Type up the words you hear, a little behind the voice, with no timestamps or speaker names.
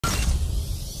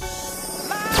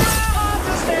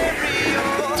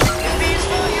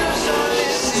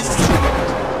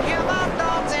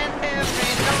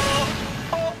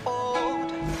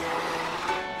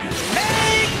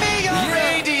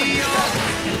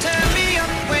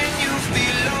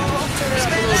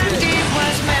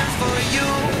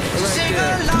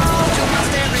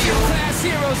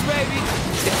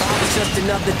just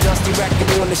another dusty record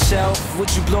on the shelf?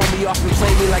 Would you blow me off and play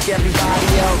me like everybody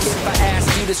else? If I asked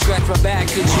you to scratch my back,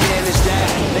 could you manage that?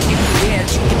 Now you can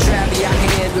dance, you can trap me, I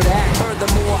can handle that.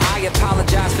 Furthermore, I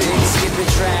apologize for any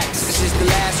skipping tracks. This is the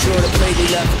last straw to play, they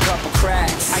left a couple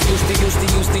cracks. I used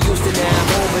to, now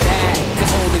I'm over that.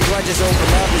 Cause holding grudges over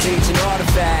love is ancient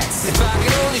artifacts.